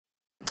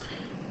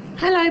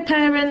Hello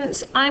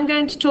parents, I'm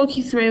going to talk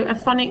you through a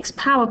phonics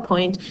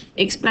PowerPoint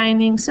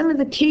explaining some of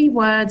the key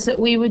words that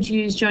we would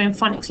use during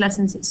phonics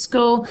lessons at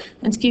school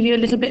and to give you a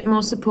little bit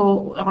more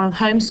support on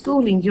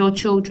homeschooling your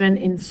children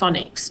in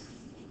phonics.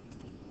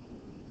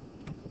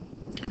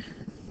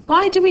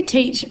 Why do we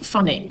teach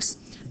phonics?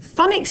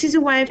 Phonics is a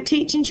way of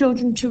teaching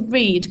children to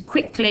read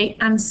quickly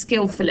and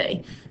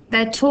skillfully.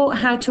 They're taught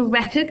how to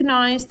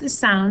recognise the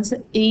sounds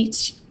that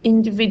each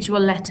individual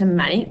letter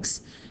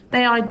makes.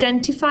 They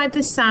identify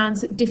the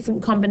sounds that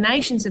different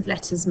combinations of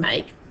letters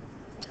make,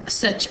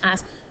 such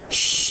as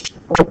sh,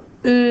 or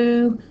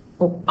oo,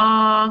 or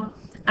ah,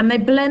 and they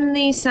blend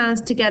these sounds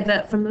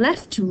together from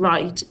left to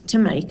right to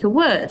make a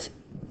word.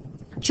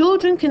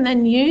 Children can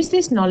then use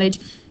this knowledge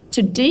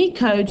to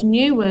decode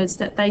new words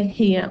that they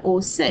hear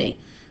or see.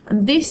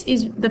 And this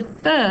is the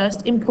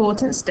first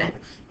important step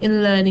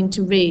in learning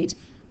to read.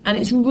 And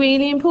it's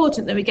really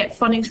important that we get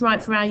phonics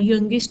right for our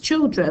youngest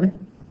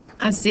children,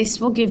 as this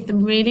will give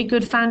them really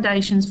good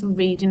foundations for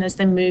reading as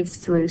they move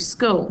through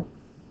school.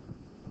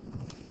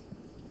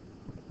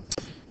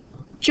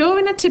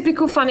 During a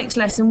typical phonics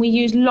lesson, we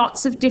use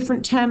lots of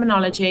different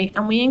terminology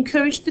and we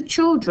encourage the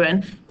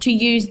children to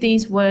use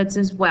these words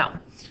as well.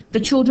 The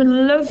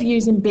children love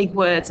using big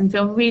words and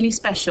feel really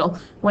special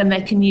when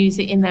they can use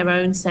it in their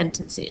own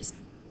sentences.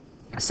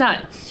 So,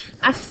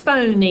 a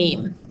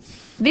phoneme.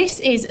 This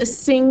is a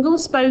single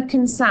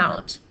spoken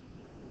sound.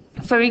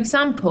 For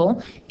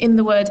example, in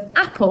the word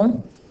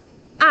apple,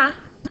 a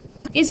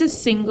is a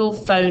single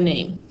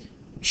phoneme.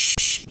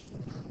 Sh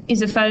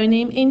is a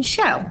phoneme in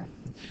shell.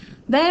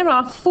 There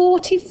are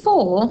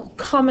 44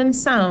 common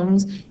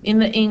sounds in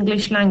the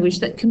English language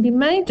that can be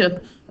made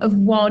up of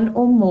one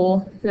or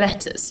more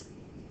letters.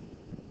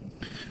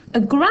 A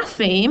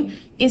grapheme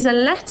is a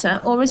letter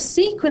or a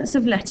sequence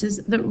of letters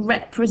that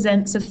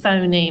represents a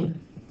phoneme.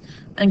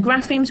 And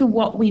graphemes are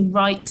what we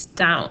write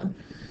down.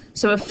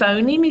 So a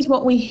phoneme is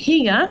what we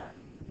hear,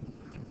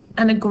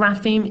 and a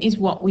grapheme is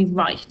what we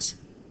write.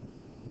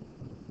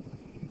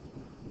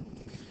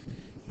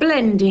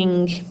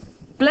 Blending.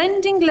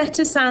 Blending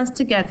letter sounds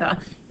together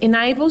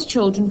enables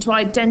children to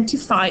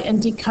identify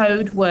and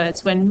decode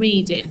words when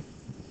reading.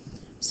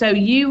 So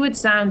you would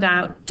sound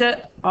out d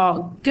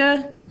or g,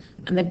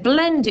 and they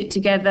blend it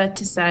together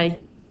to say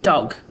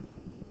dog.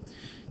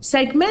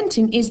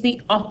 Segmenting is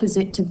the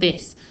opposite to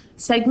this.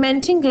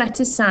 Segmenting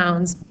letter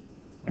sounds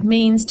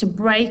means to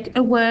break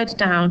a word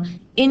down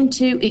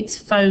into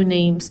its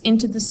phonemes,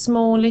 into the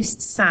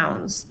smallest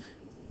sounds.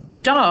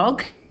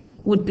 Dog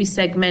would be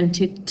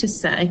segmented to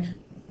say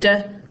d,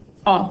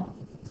 o,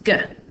 g.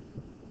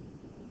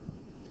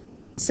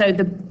 So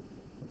the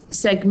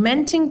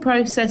segmenting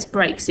process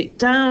breaks it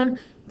down,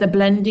 the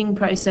blending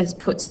process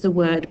puts the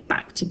word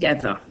back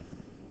together.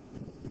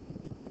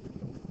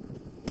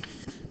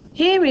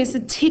 Here is a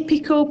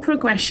typical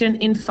progression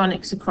in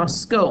phonics across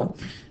school.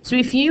 So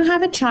if you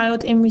have a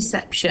child in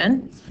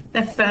reception,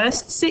 their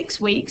first 6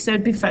 weeks they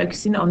would be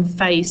focusing on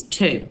phase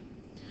 2.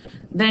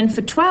 Then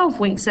for 12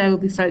 weeks they will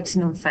be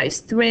focusing on phase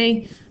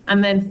 3,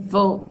 and then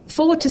for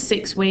 4 to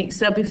 6 weeks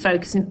they'll be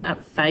focusing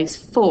at phase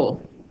 4.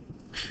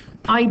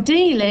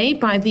 Ideally,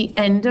 by the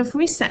end of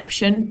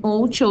reception,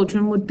 all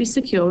children would be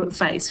secure at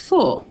phase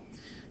 4.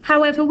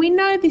 However, we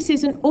know this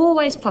isn't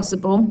always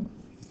possible,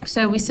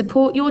 so we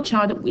support your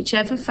child at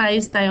whichever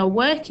phase they are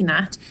working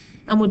at,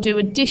 and will do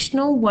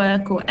additional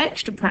work or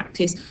extra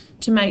practice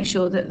to make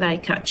sure that they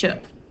catch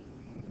up.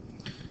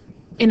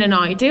 In an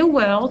ideal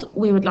world,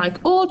 we would like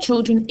all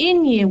children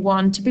in year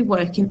 1 to be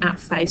working at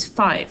phase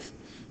 5.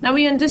 Now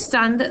we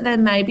understand that there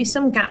may be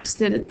some gaps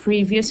still at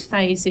previous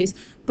phases,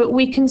 but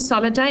we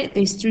consolidate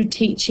this through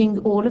teaching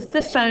all of the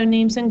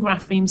phonemes and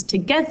graphemes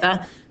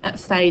together at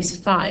phase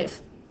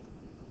 5.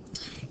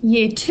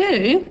 Year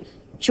 2,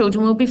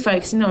 children will be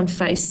focusing on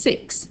phase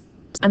 6,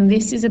 and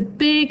this is a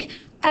big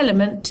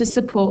element to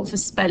support for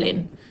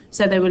spelling.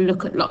 So they will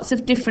look at lots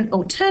of different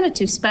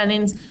alternative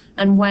spellings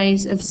and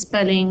ways of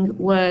spelling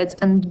words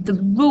and the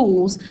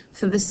rules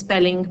for the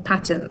spelling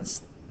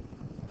patterns.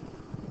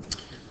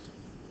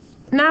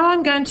 Now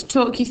I'm going to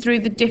talk you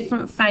through the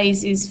different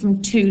phases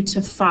from 2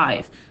 to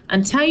 5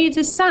 and tell you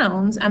the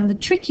sounds and the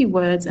tricky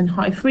words and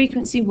high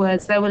frequency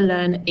words they will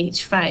learn at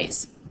each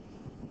phase.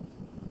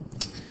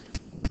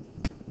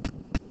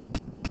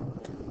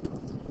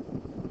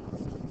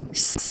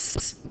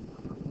 S,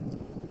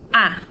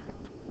 a,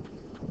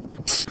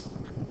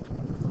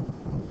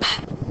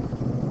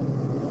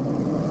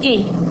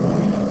 t,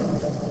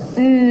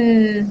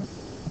 I,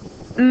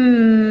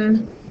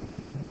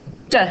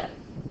 d,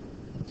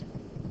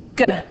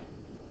 g,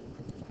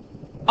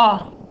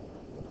 o,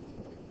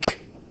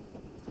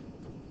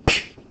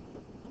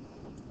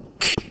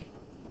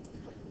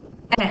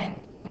 k, e,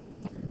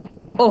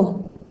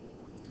 o,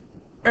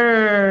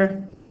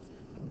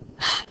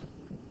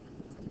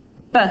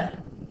 b,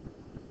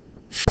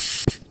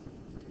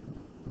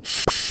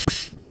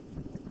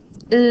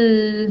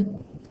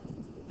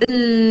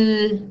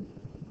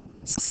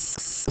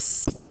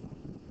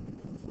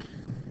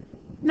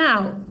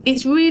 Now,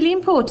 it's really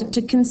important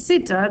to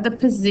consider the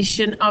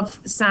position of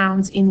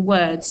sounds in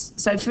words.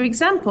 So, for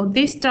example,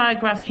 this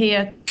digraph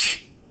here,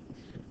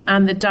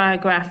 and the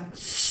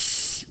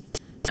digraph,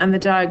 and the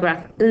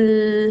digraph,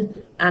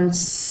 and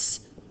s,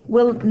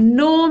 will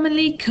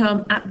normally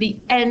come at the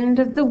end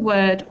of the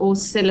word or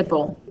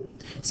syllable.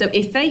 So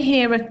if they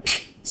hear a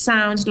k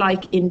sound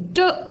like in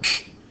duck,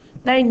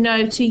 they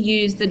know to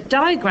use the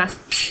digraph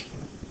k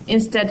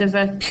instead of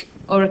a k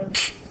or a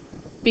k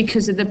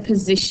because of the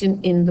position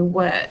in the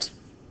word.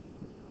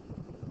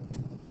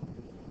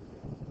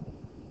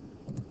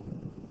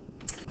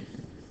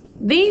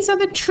 These are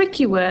the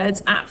tricky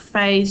words at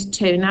phase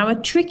 2. Now, a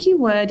tricky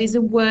word is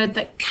a word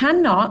that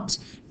cannot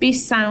be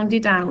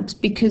sounded out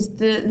because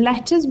the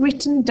letters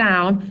written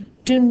down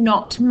do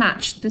not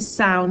match the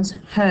sounds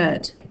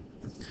heard.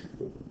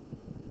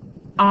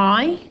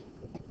 I,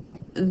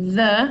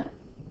 the,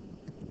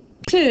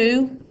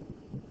 to,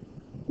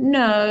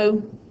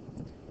 no,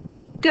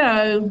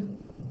 go,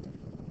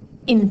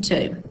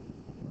 into.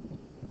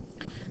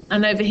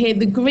 And over here,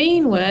 the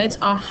green words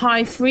are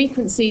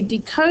high-frequency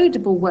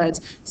decodable words.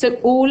 So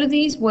all of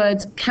these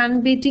words can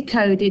be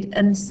decoded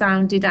and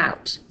sounded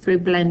out through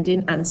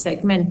blending and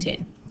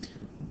segmenting.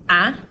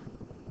 A,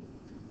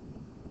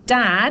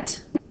 dad,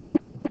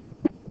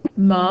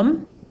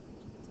 mum,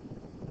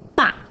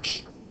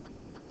 back,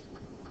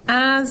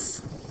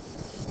 as,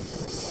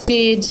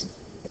 bid,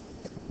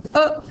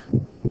 up,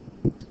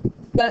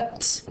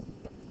 but,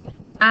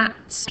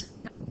 at,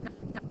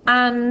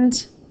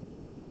 and,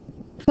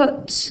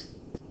 put,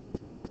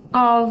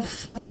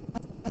 of,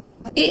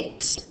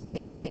 it,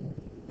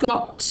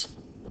 got,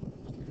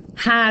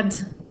 had,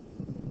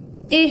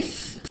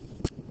 if,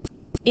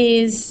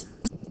 is,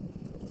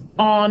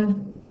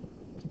 on,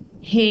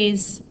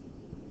 his,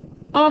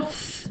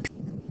 off,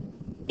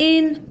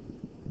 in,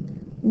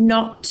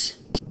 not,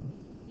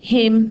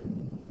 him,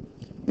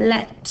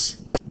 let,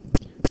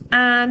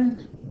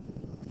 an,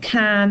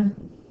 can,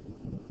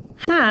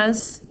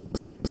 has,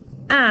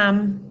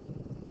 am,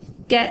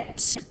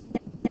 get,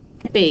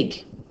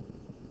 big.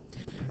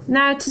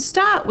 Now, to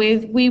start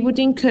with, we would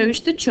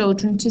encourage the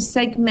children to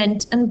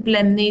segment and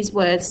blend these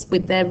words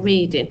with their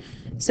reading.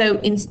 So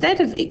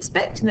instead of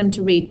expecting them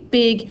to read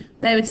big,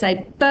 they would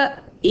say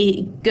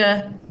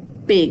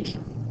big.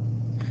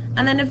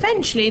 And then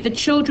eventually the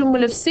children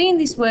will have seen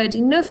this word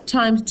enough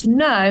times to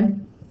know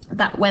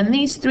that when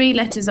these three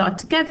letters are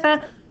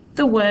together,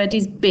 the word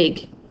is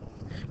big.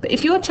 But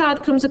if your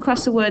child comes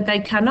across a word they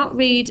cannot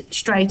read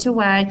straight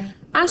away,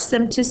 ask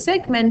them to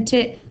segment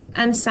it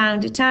and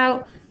sound it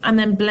out and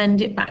then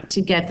blend it back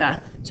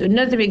together. So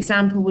another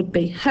example would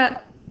be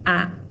had.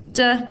 Now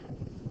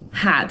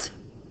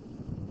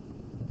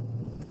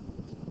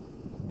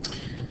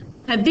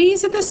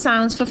these are the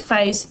sounds for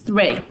phase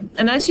 3,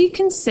 and as you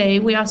can see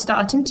we are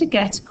starting to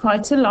get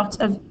quite a lot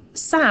of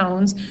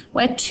sounds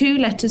where two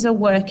letters are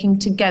working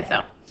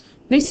together.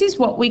 This is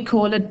what we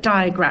call a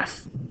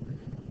digraph.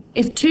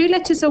 If two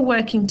letters are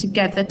working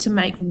together to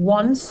make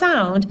one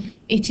sound,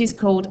 it is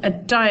called a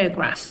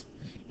digraph.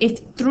 If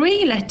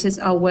three letters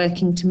are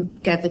working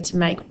together to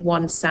make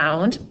one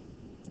sound,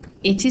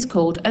 it is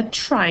called a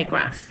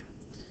trigraph.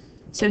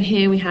 So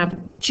here we have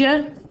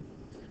j,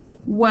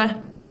 w,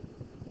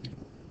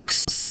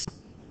 x,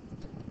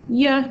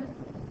 y,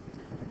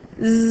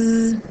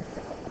 z,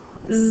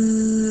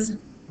 z,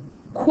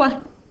 qu,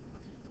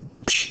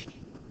 ch,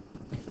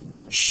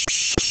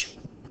 sh,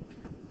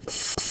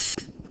 f,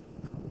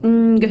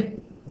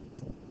 ng,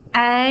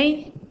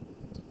 a,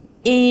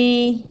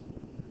 e,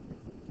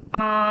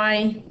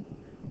 I,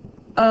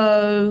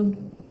 O,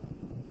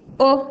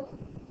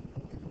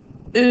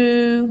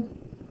 U,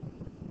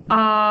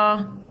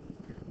 R,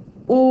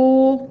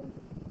 O,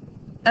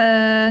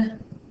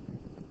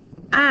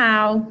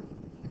 ow,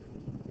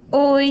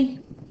 oi,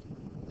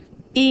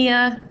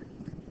 ear,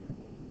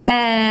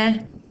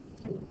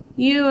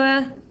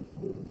 ewer,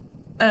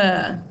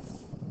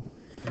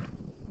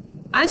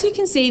 As you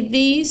can see,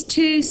 these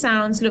two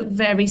sounds look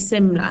very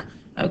similar.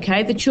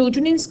 Okay, the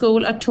children in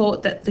school are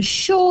taught that the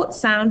short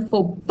sound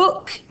for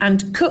book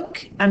and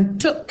cook and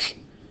took,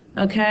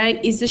 okay,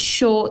 is a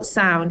short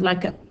sound,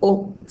 like a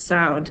O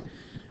sound.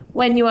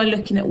 When you are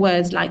looking at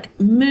words like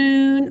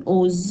moon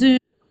or zoo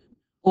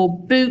or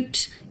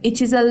boot,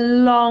 it is a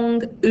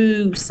long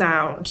oo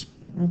sound,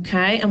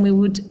 okay, and we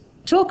would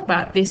talk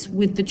about this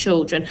with the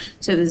children.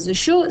 So there's a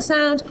short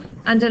sound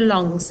and a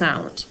long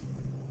sound.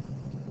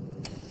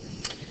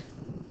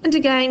 And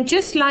again,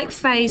 just like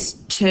phase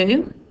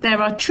 2,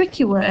 there are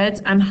tricky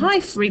words and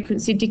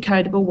high-frequency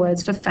decodable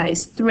words for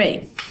phase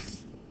 3.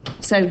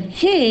 So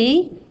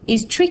he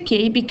is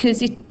tricky because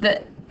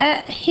the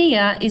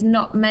here is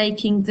not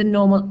making the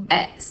normal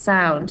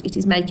sound. It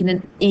is making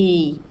an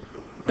E,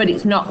 but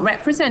it's not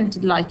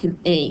represented like an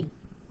E.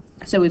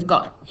 So we've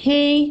got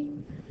he,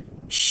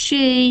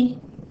 she,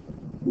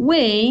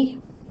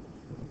 we,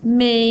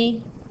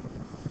 me,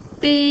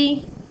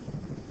 be,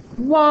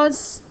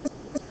 was,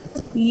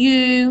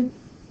 you,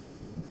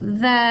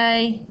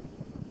 they,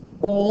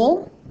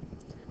 all,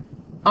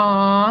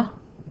 are,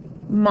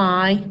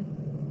 my,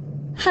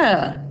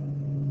 her.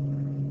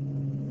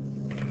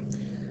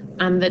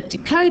 And the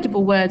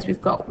decodable words,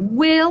 we've got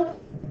will,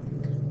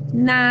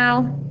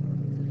 now,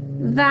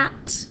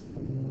 that,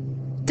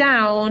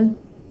 down,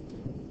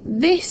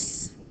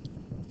 this,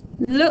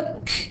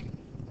 look,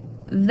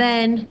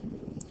 then,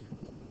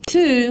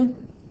 to,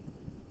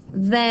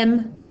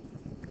 them,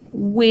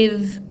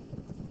 with,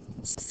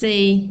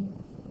 see,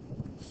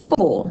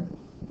 for.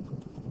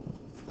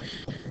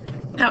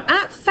 Now,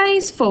 at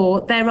phase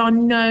 4, there are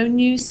no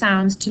new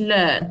sounds to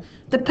learn.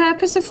 The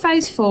purpose of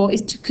phase 4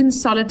 is to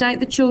consolidate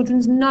the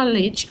children's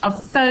knowledge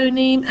of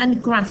phoneme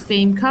and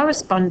grapheme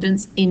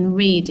correspondence in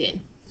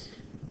reading.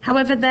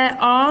 However, there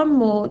are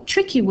more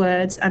tricky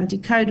words and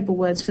decodable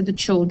words for the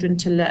children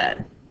to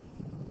learn.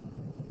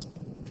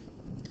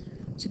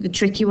 So the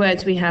tricky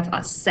words we have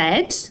are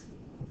said,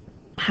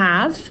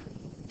 have,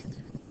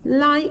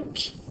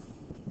 like,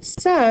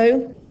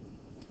 so,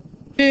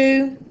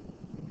 do,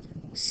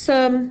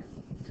 some,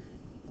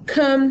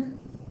 come,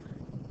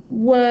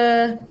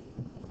 were,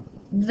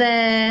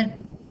 there,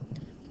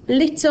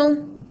 little,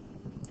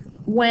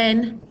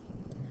 when,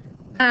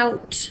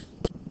 out,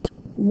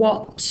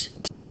 what,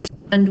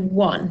 and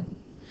one.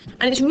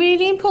 And it's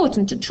really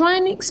important to try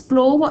and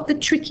explore what the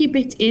tricky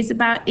bit is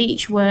about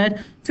each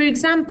word. For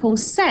example,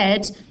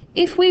 said,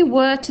 if we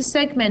were to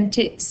segment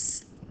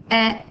it,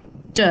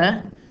 d,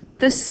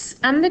 the s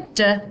and the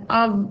d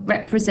are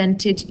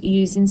represented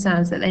using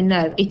sounds that they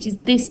know. It is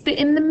this bit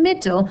in the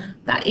middle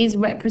that is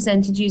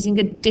represented using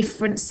a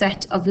different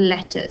set of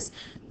letters.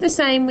 The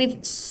same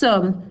with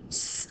some,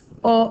 s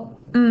or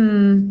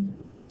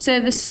So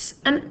the s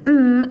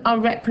and are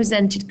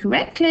represented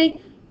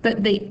correctly,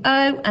 but the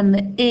o and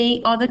the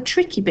e are the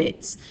tricky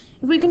bits.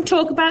 If we can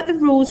talk about the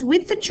rules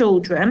with the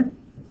children,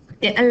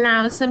 it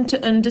allows them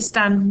to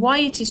understand why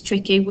it is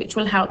tricky, which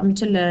will help them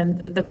to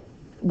learn the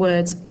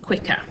words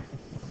quicker.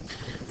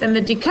 Then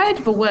the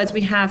decodable words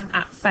we have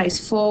at phase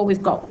 4,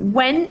 we've got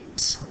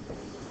went,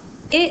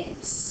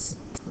 it's,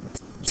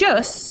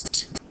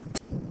 just,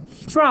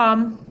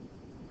 from,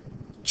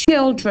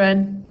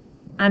 children,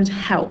 and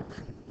help.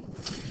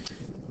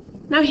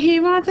 Now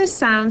here are the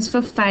sounds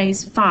for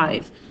phase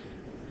 5.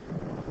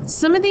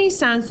 Some of these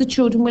sounds the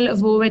children will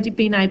have already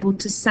been able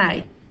to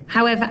say.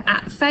 However,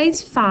 at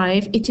phase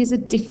 5, it is a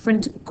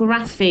different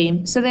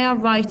grapheme, so they are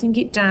writing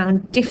it down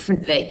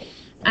differently.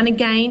 And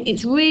again,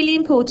 it's really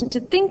important to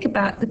think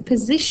about the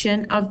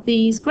position of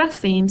these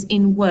graphemes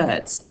in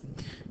words.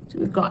 So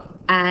we've got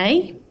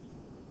a,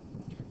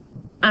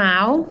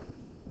 ow,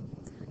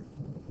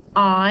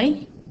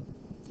 I,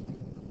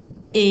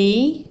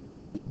 e,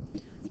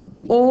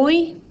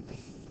 oi,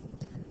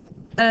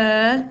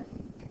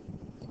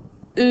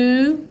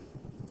 oo,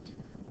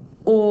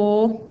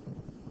 or,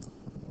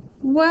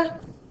 w,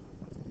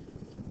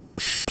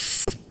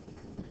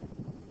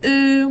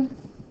 oo,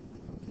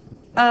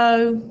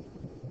 o,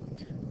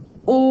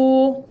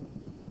 or,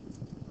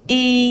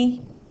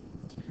 e,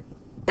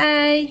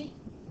 a,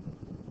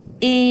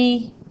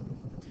 e,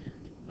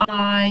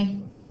 I,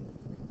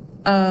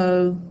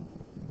 o,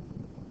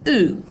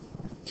 oo.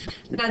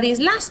 Now these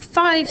last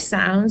 5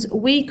 sounds,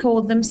 we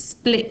call them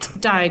split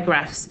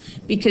digraphs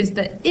because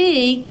the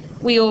E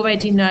we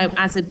already know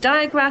as a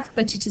digraph,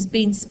 but it has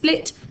been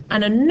split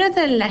and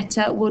another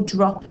letter will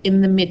drop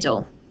in the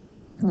middle.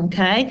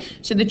 Okay,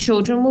 so the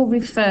children will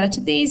refer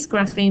to these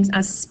graphemes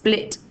as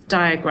split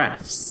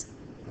digraphs.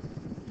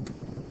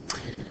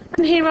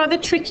 And here are the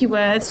tricky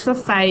words for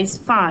phase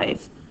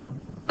 5.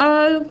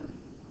 Oh,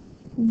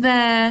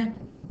 there,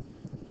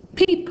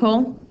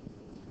 people,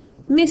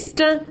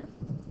 Mr.,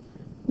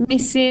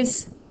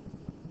 Mrs.,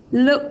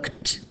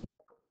 looked,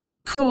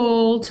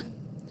 called,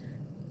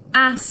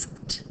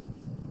 asked,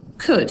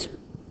 could.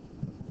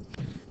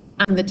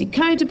 And the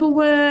decodable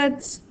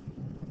words,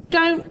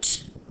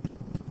 don't,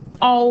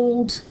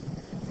 old,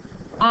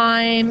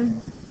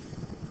 I'm,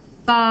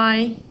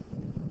 by,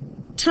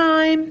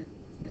 time,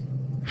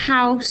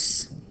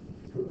 house,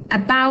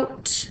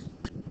 about,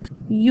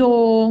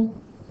 your,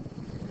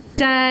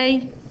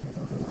 day,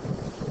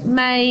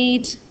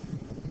 made,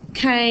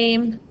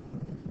 came,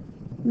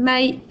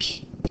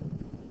 make,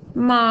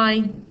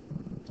 my,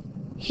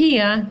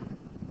 here,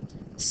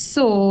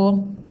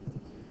 saw,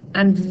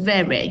 and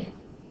very.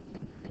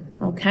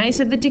 Okay,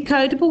 so the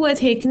decodable words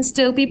here can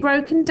still be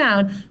broken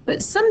down,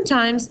 but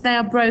sometimes they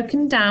are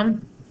broken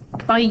down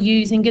by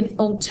using an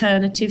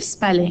alternative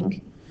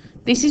spelling.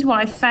 This is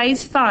why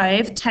phase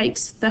 5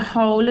 takes the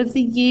whole of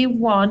the year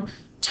 1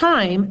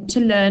 time to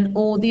learn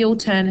all the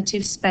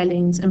alternative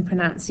spellings and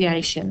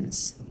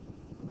pronunciations.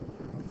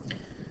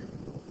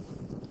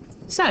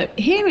 So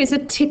here is a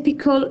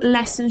typical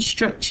lesson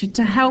structure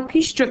to help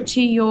you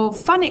structure your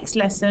phonics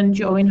lesson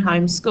during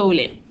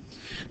homeschooling.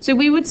 So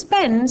we would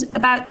spend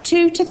about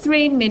 2 to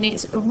 3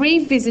 minutes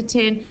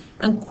revisiting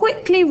and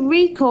quickly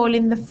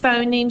recalling the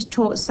phonemes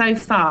taught so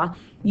far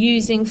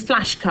using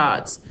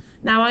flashcards.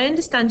 Now I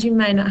understand you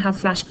may not have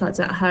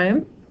flashcards at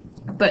home,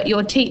 but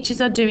your teachers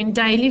are doing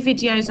daily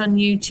videos on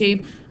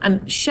YouTube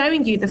and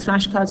showing you the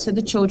flashcards so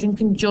the children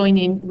can join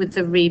in with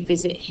the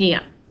revisit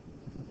here.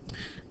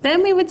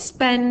 Then we would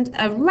spend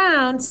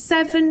around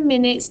 7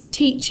 minutes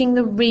teaching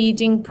the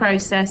reading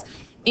process,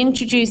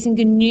 introducing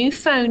a new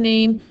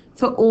phoneme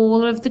for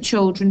all of the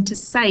children to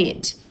say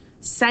it.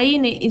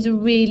 Saying it is a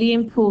really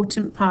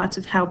important part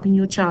of helping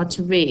your child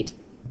to read.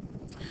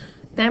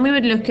 Then we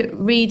would look at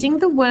reading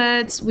the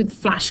words with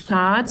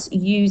flashcards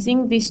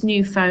using this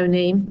new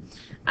phoneme.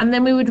 And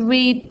then we would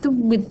read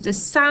with the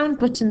sound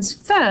buttons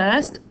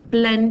first,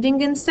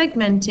 blending and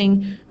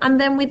segmenting, and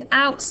then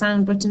without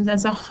sound buttons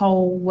as a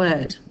whole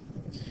word.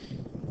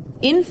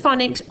 In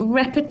phonics,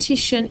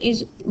 repetition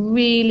is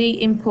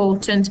really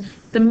important.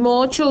 The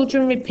more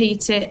children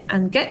repeat it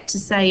and get to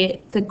say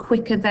it, the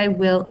quicker they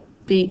will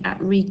be at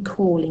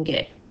recalling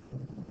it.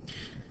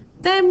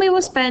 Then we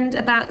will spend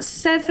about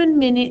 7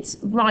 minutes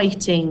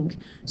writing.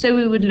 So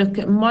we would look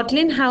at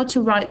modelling how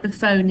to write the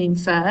phoneme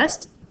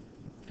first,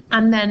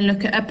 and then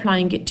look at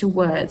applying it to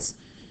words.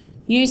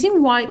 Using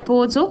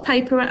whiteboards or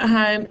paper at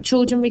home,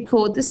 children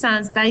record the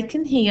sounds they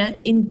can hear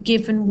in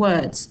given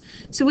words.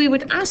 So we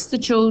would ask the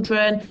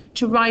children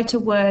to write a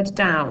word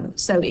down.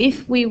 So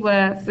if we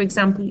were, for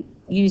example,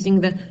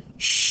 using the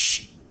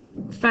sh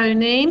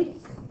phoneme,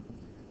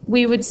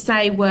 we would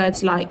say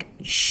words like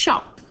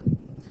shop.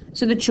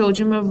 So the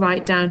children will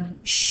write down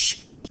sh,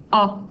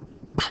 op.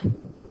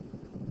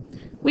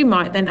 We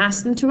might then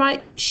ask them to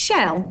write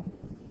shell,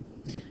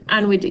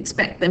 and we'd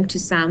expect them to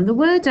sound the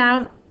word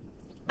out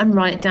and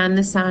write down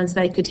the sounds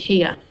they could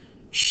hear.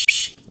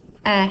 Sh,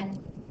 l.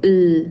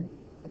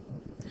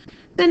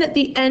 Then at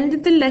the end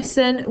of the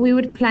lesson, we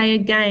would play a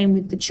game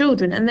with the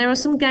children, and there are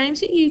some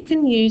games that you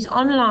can use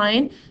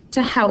online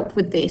to help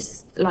with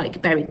this, like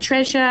buried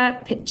treasure,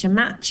 picture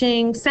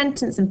matching,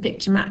 sentence and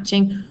picture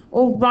matching,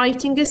 or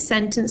writing a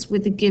sentence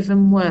with a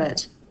given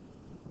word.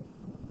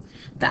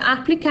 The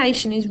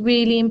application is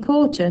really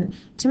important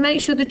to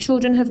make sure the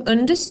children have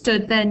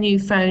understood their new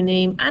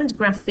phoneme and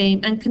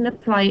grapheme and can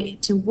apply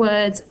it to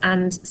words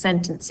and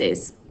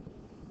sentences.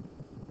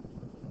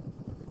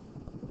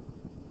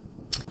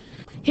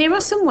 Here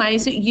are some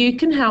ways that you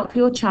can help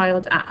your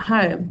child at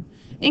home.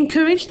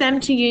 Encourage them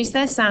to use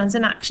their sounds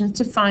and actions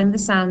to find the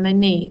sound they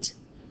need.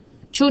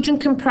 Children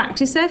can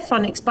practice their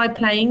phonics by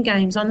playing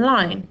games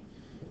online.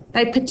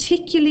 They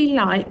particularly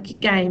like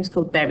games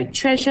called Buried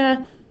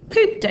Treasure,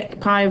 Poop Deck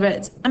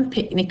Pirates, and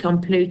Picnic on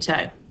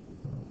Pluto.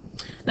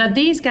 Now,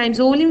 these games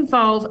all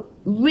involve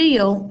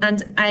real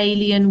and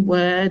alien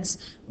words.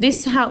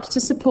 This helps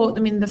to support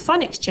them in the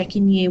phonics check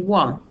in Year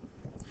 1.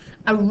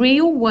 A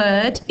real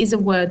word is a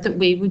word that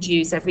we would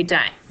use every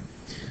day.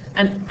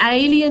 An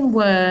alien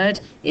word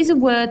is a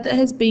word that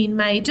has been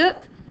made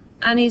up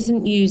and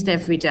isn't used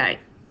every day.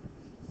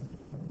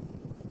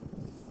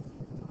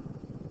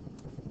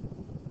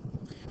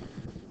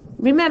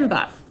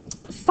 Remember,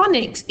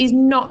 phonics is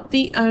not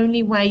the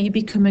only way you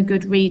become a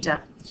good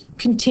reader.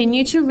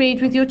 Continue to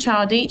read with your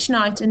child each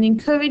night and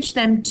encourage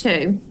them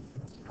to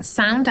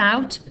sound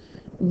out,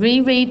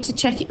 reread to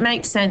check it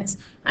makes sense,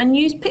 and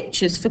use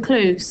pictures for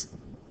clues.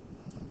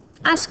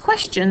 Ask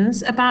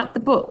questions about the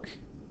book.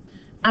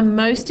 And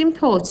most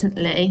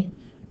importantly,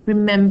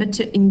 remember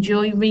to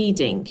enjoy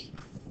reading.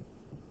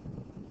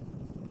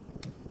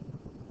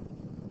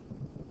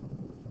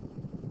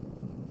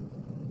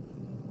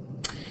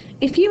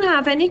 If you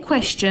have any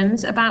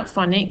questions about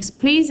phonics,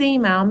 please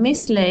email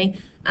Miss Lee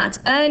at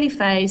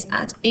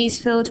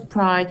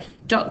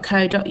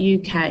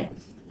earlyphase@eastfieldpry.co.uk,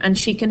 and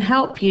she can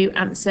help you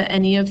answer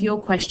any of your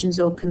questions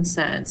or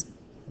concerns.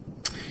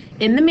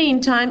 In the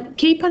meantime,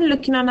 keep on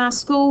looking on our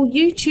school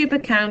YouTube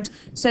account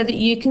so that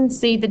you can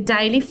see the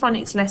daily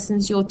phonics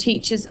lessons your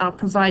teachers are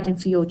providing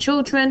for your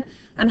children,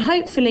 and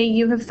hopefully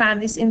you have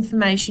found this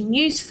information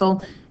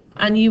useful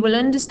and you will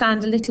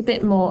understand a little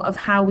bit more of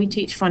how we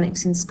teach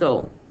phonics in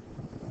school.